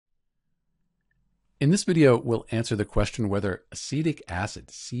In this video, we'll answer the question whether acetic acid,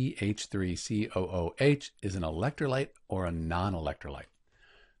 CH3COOH, is an electrolyte or a non-electrolyte.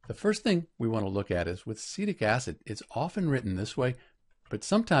 The first thing we want to look at is with acetic acid, it's often written this way, but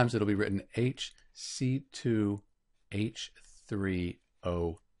sometimes it'll be written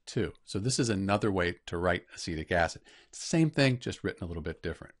HC2H3O2. So this is another way to write acetic acid. It's the same thing, just written a little bit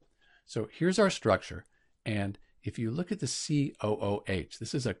different. So here's our structure, and if you look at the COOH,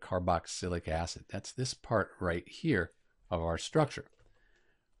 this is a carboxylic acid. That's this part right here of our structure.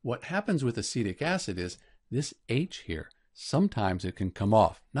 What happens with acetic acid is this H here, sometimes it can come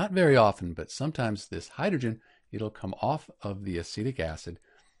off. Not very often, but sometimes this hydrogen, it'll come off of the acetic acid.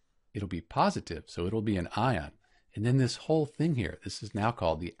 It'll be positive, so it'll be an ion. And then this whole thing here, this is now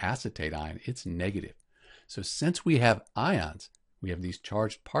called the acetate ion. It's negative. So since we have ions, we have these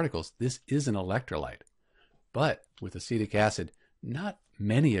charged particles, this is an electrolyte. But with acetic acid, not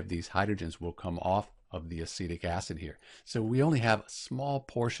many of these hydrogens will come off of the acetic acid here. So we only have a small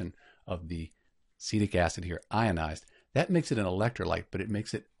portion of the acetic acid here ionized. That makes it an electrolyte, but it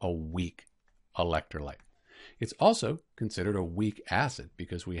makes it a weak electrolyte. It's also considered a weak acid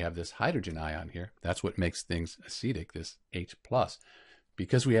because we have this hydrogen ion here. That's what makes things acidic, this H+.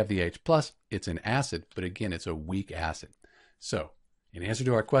 Because we have the H+, it's an acid, but again, it's a weak acid. So, in answer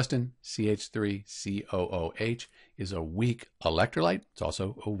to our question, CH3COOH is a weak electrolyte. It's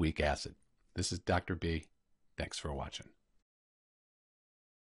also a weak acid. This is Dr. B. Thanks for watching.